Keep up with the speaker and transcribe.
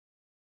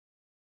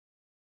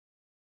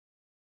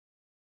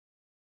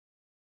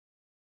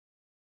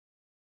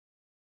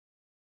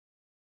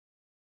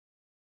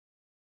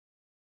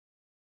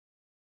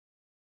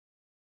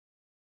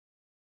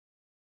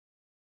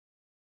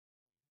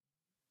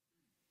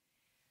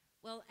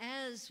Well,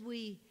 as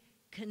we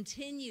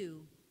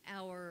continue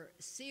our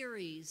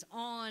series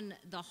on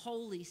the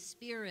Holy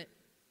Spirit,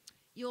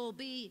 you will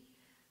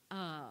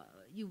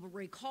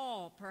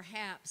recall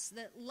perhaps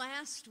that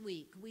last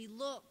week we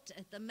looked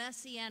at the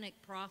messianic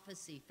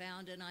prophecy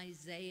found in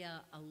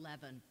Isaiah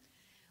 11.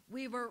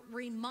 We were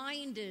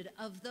reminded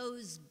of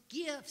those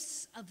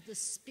gifts of the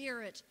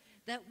Spirit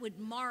that would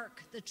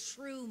mark the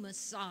true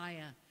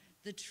Messiah,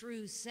 the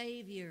true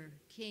Savior,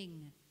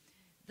 King.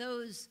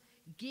 Those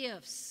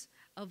gifts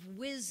of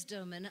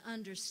wisdom and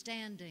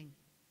understanding,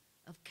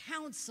 of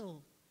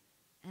counsel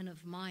and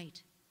of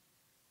might,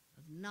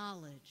 of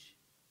knowledge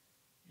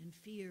and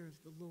fear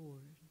of the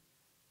Lord.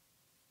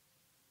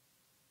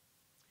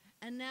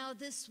 And now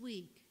this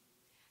week,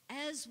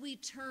 as we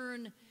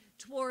turn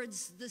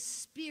towards the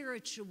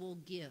spiritual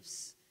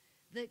gifts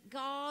that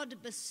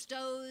God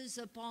bestows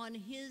upon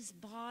His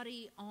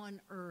body on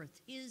earth,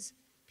 His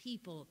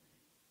people,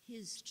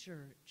 His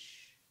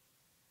church,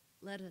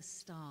 let us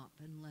stop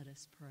and let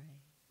us pray.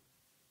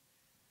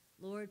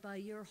 Lord, by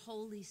your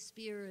Holy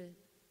Spirit,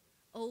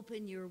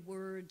 open your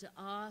word to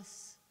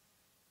us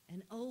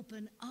and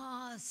open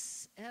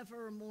us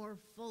ever more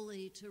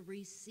fully to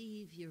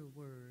receive your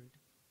word.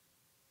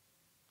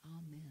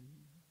 Amen.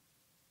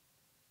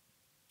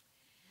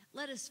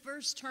 Let us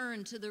first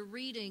turn to the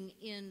reading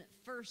in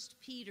 1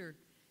 Peter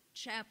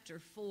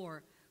chapter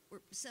 4. We're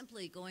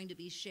simply going to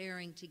be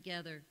sharing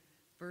together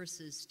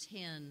verses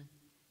 10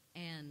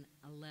 and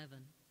 11.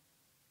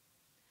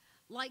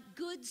 Like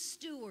good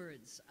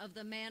stewards of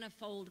the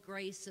manifold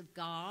grace of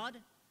God,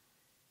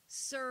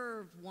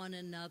 serve one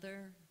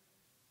another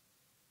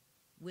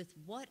with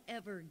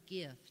whatever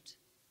gift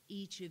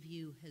each of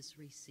you has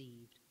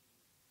received.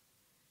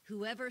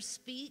 Whoever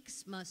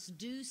speaks must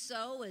do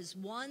so as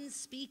one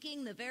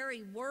speaking the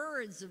very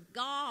words of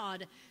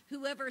God.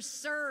 Whoever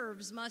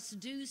serves must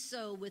do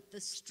so with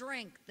the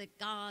strength that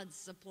God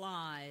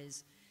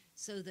supplies,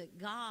 so that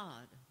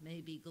God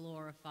may be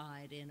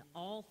glorified in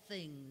all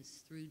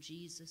things through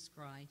Jesus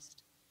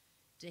Christ.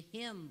 To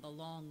him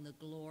belong the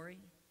glory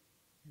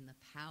and the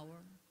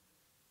power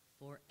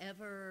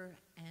forever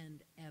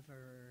and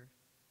ever.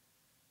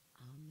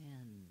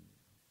 Amen.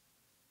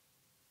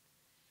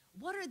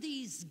 What are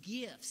these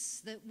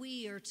gifts that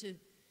we are to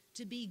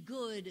be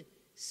good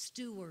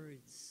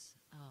stewards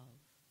of?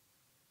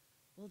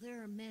 Well,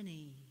 there are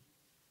many.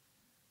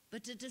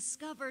 But to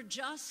discover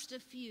just a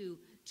few,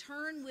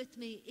 turn with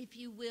me, if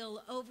you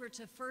will, over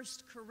to 1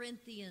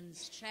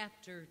 Corinthians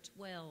chapter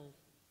 12.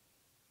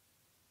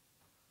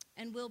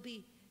 And we'll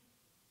be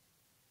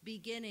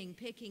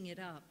picking it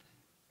up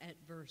at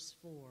verse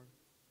 4.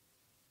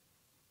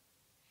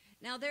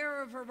 Now there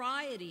are a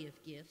variety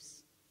of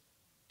gifts,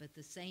 but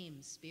the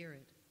same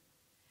Spirit.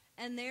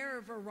 And there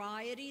are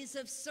varieties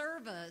of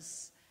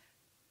service,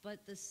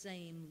 but the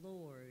same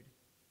Lord.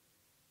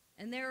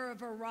 And there are a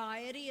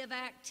variety of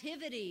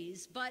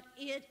activities, but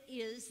it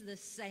is the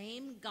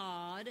same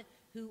God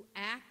who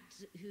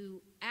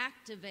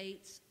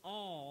activates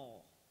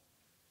all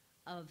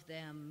of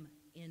them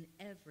in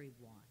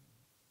everyone.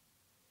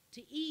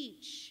 To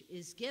each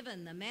is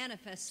given the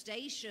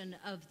manifestation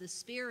of the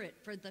Spirit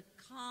for the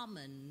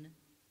common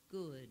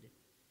good.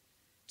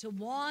 To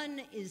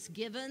one is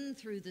given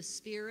through the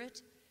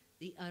Spirit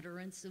the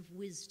utterance of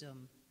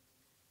wisdom,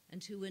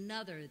 and to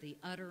another the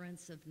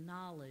utterance of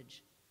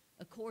knowledge,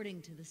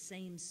 according to the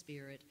same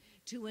Spirit,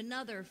 to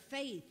another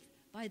faith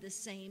by the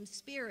same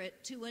Spirit,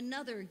 to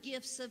another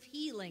gifts of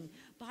healing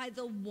by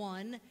the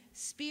one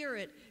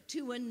Spirit,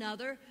 to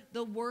another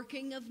the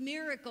working of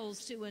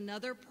miracles, to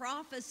another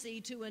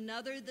prophecy, to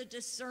another the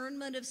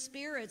discernment of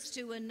spirits,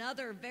 to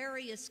another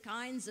various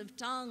kinds of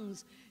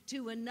tongues,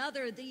 to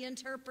another the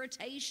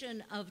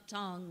interpretation of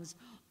tongues.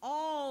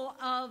 All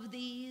of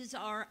these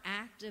are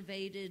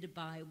activated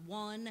by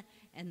one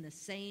and the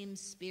same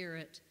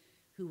Spirit,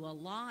 who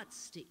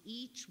allots to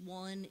each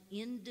one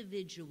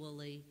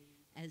individually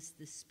as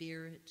the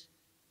Spirit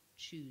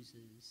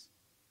chooses.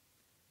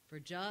 For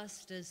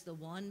just as the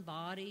one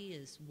body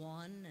is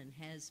one and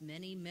has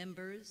many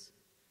members,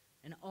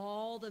 and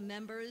all the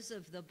members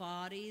of the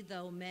body,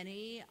 though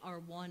many, are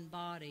one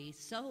body,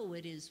 so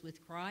it is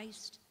with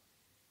Christ.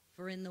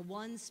 For in the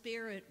one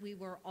Spirit we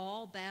were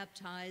all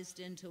baptized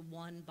into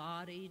one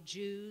body,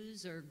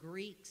 Jews or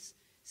Greeks,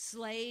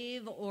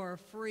 slave or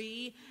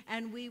free,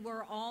 and we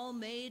were all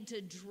made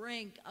to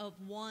drink of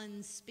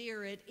one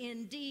Spirit.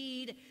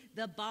 Indeed,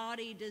 the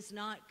body does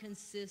not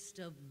consist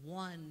of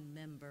one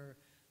member,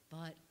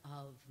 but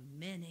of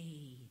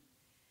many.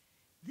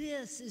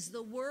 This is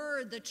the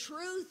word, the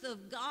truth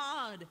of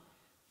God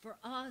for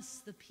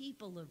us, the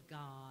people of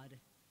God.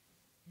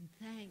 And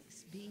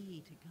thanks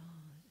be to God.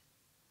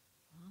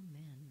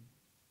 Amen.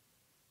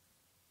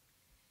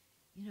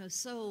 You know,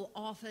 so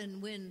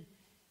often when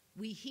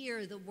we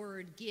hear the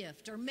word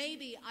gift, or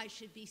maybe I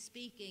should be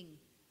speaking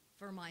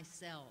for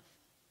myself.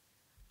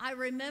 I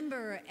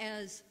remember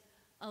as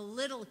a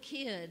little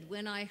kid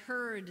when I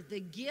heard the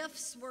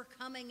gifts were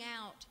coming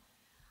out,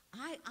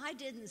 I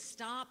didn't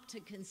stop to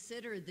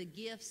consider the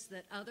gifts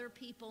that other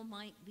people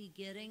might be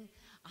getting.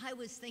 I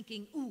was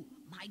thinking, ooh,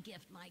 my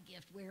gift,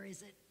 where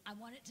is it? I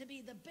want it to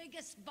be the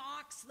biggest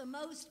box, the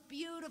most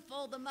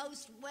beautiful, the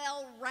most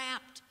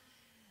well-wrapped.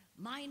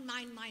 Mine.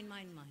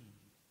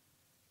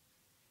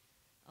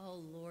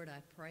 Oh, Lord,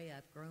 I pray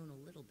I've grown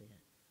a little bit.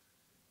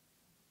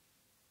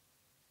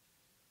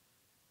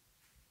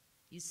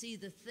 You see,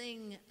 the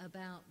thing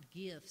about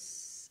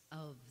gifts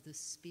of the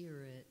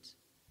Spirit,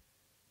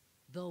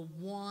 the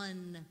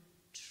one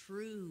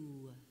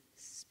true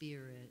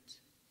Spirit,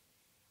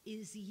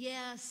 is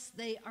yes,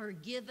 they are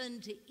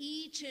given to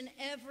each and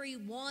every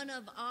one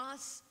of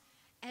us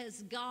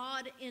as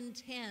God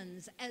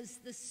intends, as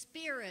the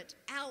Spirit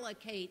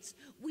allocates.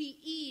 We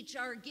each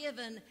are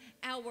given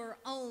our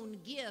own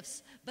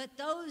gifts, but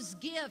those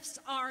gifts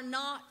are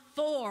not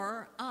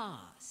for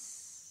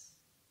us.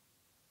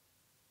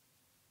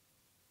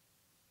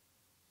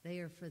 They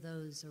are for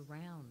those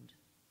around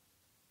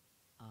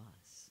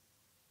us.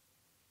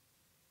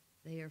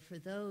 They are for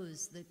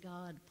those that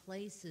God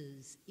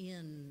places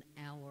in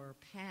our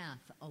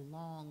path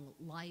along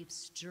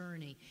life's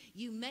journey.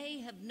 You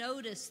may have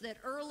noticed that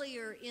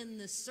earlier in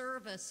the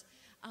service,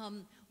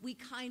 we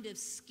kind of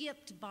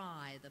skipped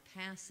by the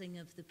passing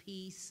of the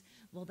peace.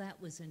 Well,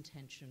 that was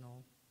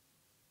intentional.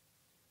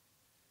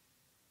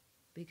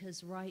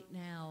 Because right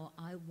now,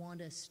 I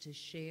want us to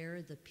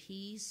share the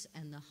peace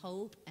and the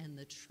hope and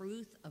the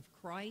truth of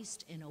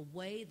Christ in a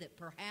way that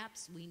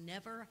perhaps we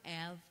never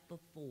have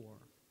before.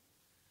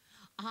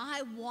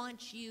 I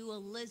want you,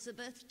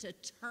 Elizabeth, to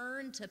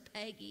turn to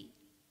Peggy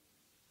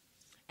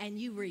and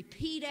you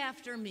repeat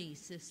after me,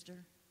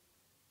 sister.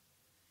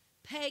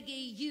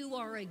 Peggy, you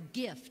are a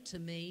gift to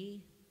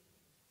me.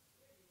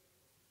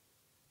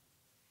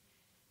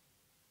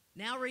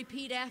 Now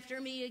repeat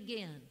after me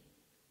again.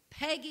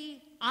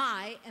 Peggy,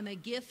 I am a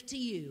gift to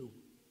you.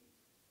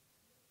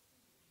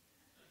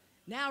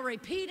 Now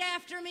repeat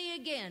after me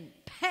again.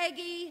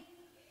 Peggy,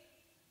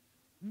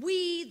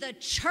 we, the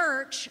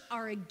church,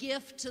 are a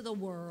gift to the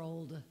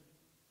world.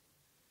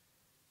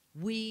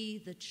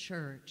 We, the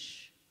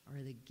church,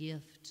 are the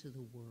gift to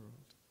the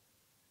world.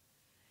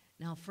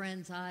 Now,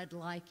 friends, I'd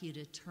like you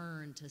to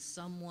turn to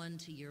someone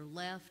to your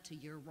left, to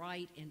your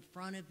right, in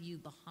front of you,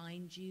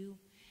 behind you,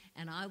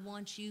 and I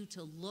want you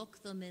to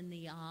look them in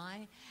the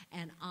eye,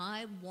 and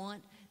I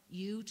want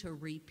you to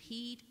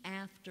repeat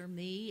after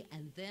me,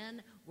 and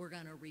then we're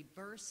going to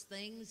reverse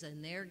things,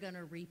 and they're going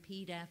to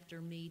repeat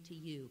after me to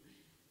you.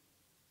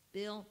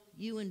 Bill,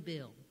 you and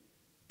Bill.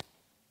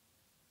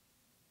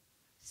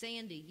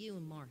 Sandy, you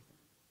and Martha.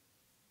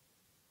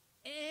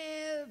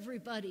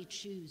 Everybody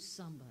choose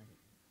somebody.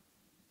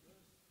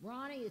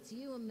 Ronnie, it's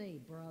you and me,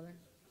 brother.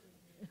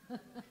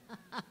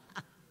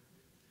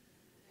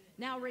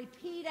 Now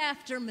repeat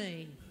after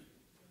me.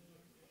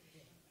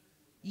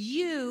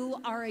 You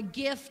are a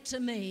gift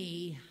to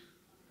me.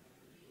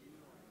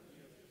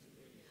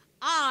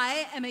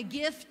 I am a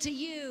gift to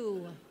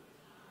you.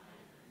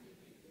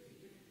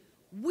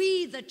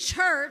 We, the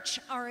church,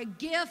 are a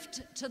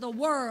gift to the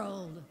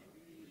world.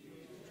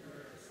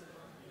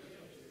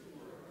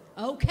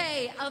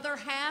 Okay, other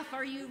half,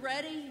 are you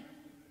ready?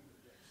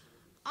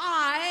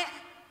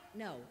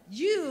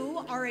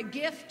 You are a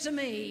gift to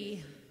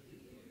me.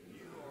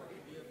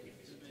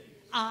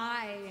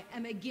 I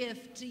am a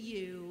gift to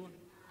you.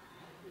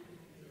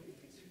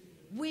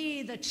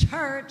 We, the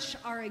church,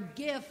 are a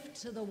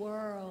gift to the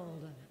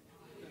world.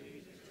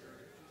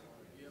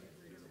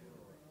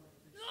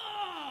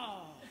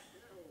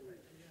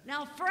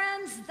 Now,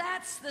 friends,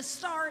 that's the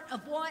start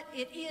of what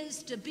it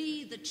is to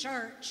be the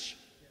church.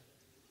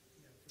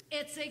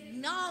 It's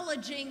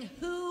acknowledging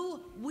who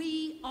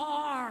we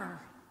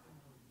are.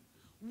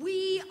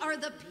 We are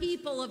the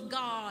people of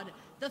God,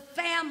 the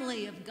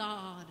family of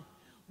God.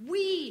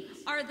 We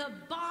are the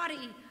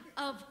body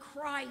of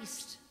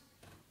Christ.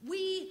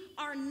 We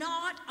are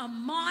not a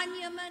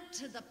monument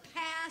to the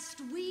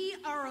past. We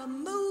are a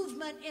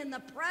movement in the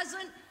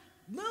present,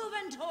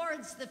 moving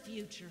towards the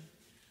future.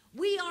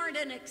 We aren't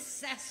an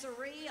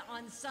accessory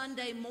on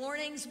Sunday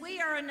mornings.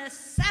 We are a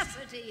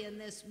necessity in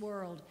this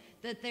world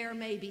that there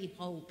may be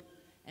hope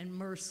and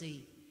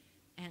mercy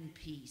and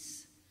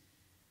peace.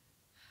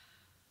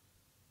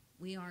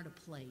 We aren't a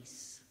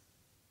place,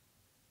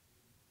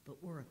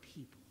 but we're a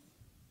people.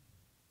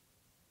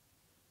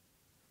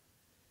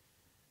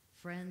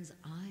 Friends,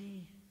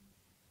 I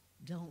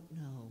don't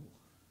know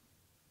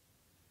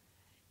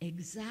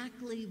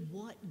exactly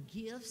what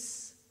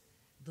gifts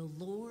the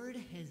Lord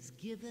has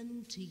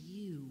given to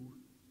you,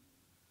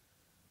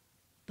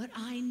 but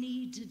I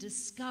need to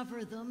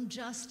discover them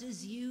just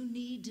as you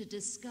need to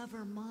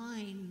discover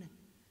mine,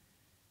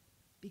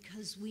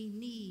 because we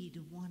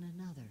need one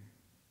another.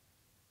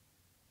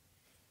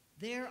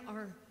 There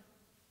are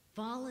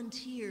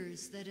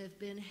volunteers that have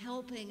been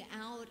helping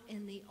out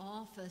in the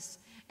office,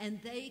 and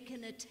they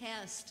can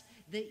attest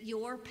that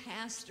your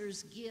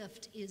pastor's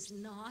gift is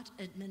not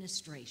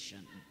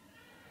administration.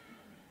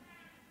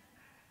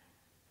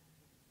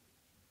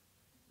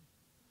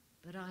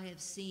 But I have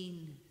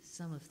seen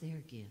some of their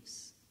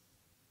gifts.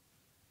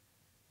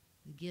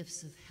 the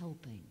gifts of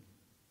helping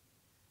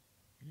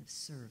and of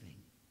serving,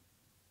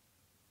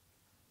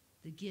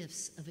 the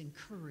gifts of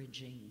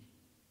encouraging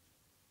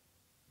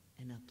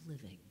and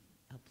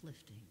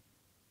uplifting,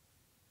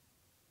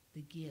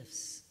 the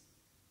gifts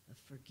of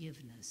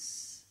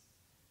forgiveness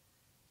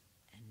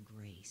and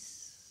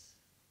grace.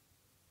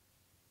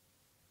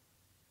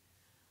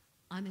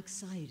 I'm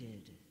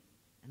excited,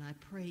 and I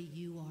pray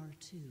you are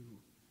too,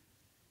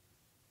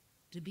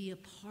 to be a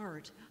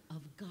part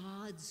of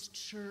God's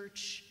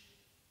church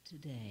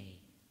today.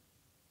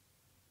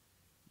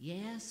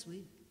 Yes,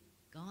 we've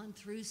gone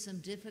through some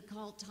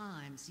difficult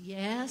times.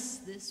 Yes,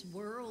 this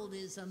world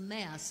is a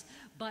mess,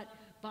 but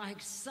by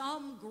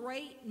some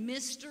great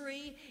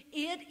mystery,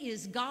 it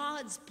is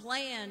God's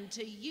plan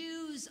to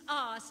use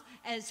us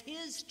as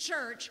His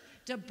church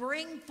to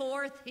bring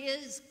forth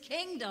His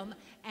kingdom,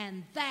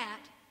 and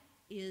that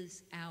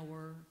is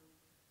our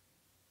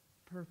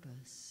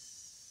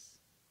purpose.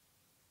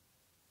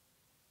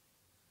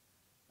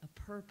 A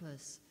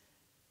purpose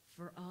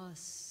for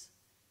us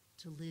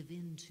to live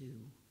into.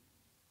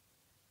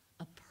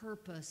 A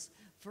purpose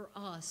for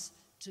us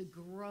to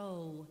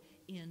grow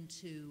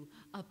into.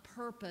 A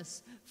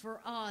purpose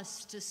for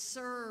us to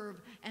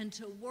serve and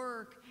to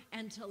work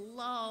and to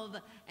love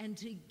and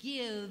to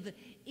give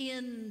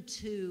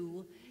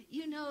into.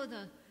 You know,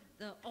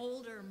 the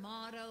older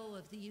motto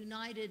of the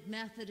United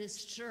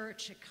Methodist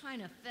Church, it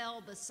kind of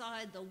fell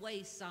beside the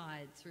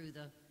wayside through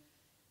the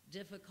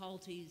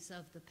difficulties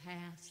of the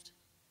past.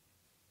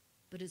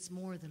 But it's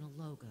more than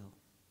a logo.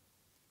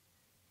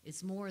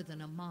 It's more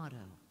than a motto.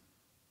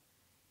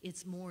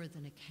 It's more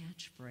than a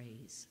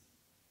catchphrase.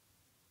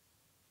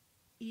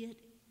 It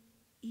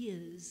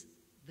is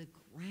the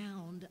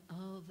ground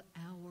of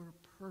our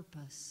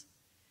purpose,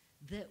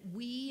 that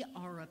we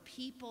are a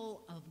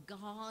people of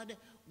God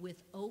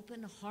with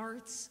open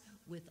hearts,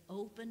 with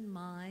open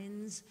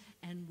minds,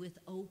 and with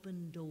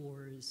open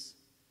doors.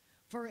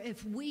 For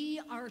if we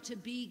are to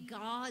be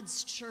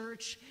God's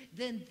church,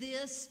 then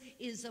this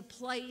is a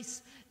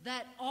place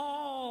that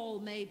all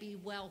may be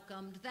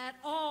welcomed, that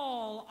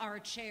all are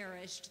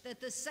cherished,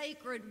 that the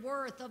sacred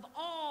worth of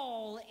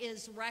all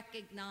is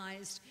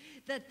recognized,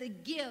 that the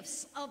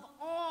gifts of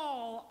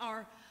all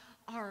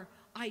are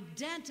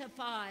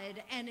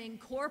identified and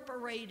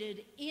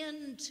incorporated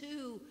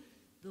into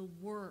the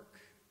work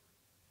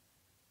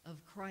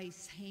of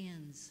Christ's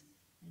hands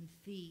and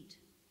feet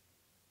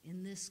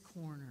in this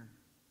corner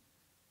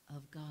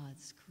of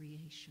God's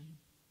creation.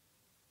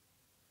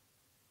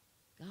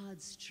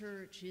 God's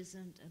church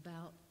isn't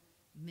about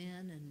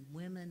men and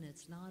women.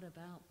 It's not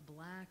about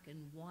black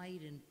and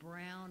white and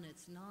brown.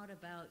 It's not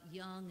about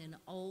young and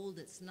old.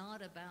 It's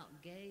not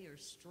about gay or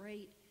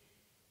straight.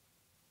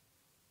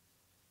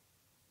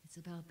 It's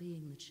about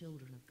being the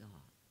children of God,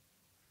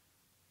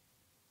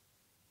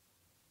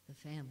 the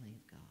family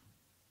of God.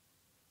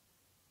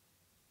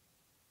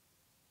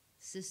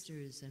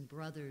 Sisters and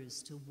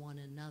brothers to one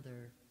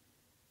another,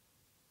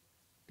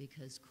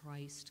 because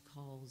Christ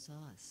calls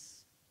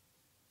us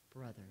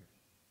brother,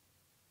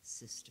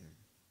 sister,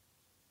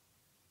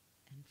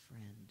 and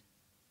friend.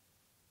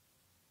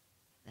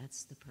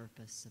 That's the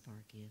purpose of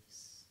our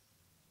gifts.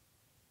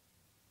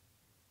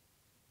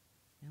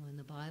 Now, in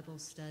the Bible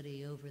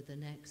study over the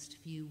next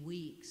few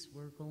weeks,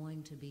 we're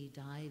going to be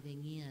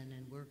diving in,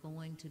 and we're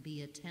going to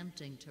be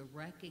attempting to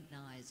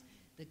recognize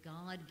the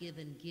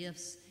God-given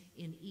gifts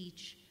in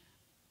each,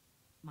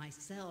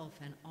 myself,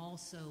 and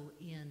also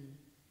in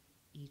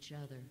each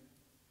other.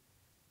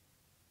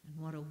 And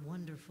what a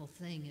wonderful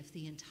thing if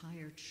the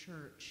entire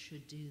church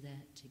should do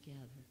that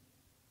together.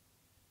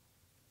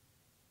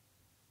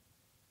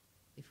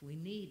 If we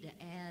need to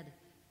add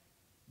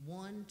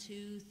 1,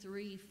 2,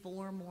 3,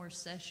 4 more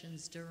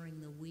sessions during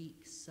the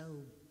week,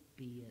 so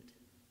be it.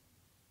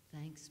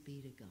 Thanks be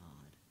to God.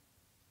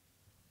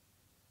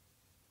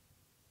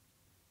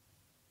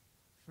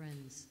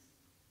 Friends,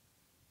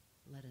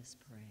 let us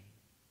pray.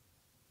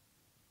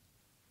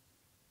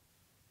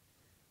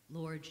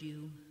 Lord,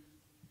 you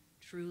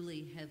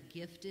truly have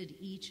gifted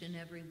each and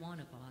every one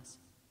of us.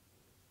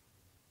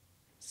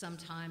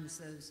 Sometimes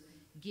those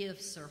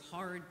gifts are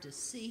hard to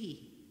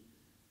see.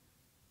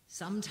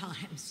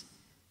 Sometimes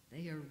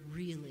they are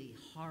really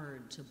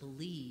hard to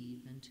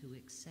believe and to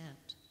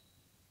accept.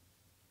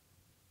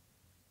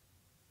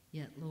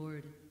 Yet,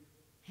 Lord,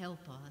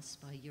 help us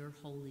by your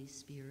Holy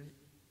Spirit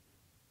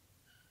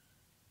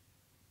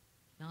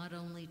not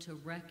only to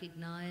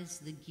recognize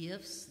the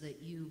gifts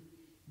that you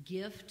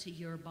gift to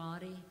your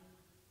body,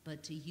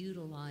 but to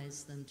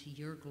utilize them to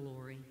your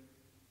glory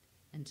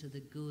and to the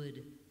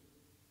good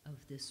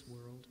of this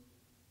world.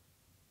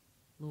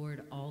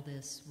 Lord, all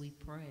this we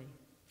pray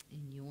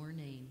in your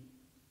name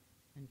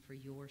and for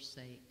your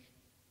sake.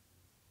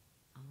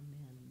 Amen.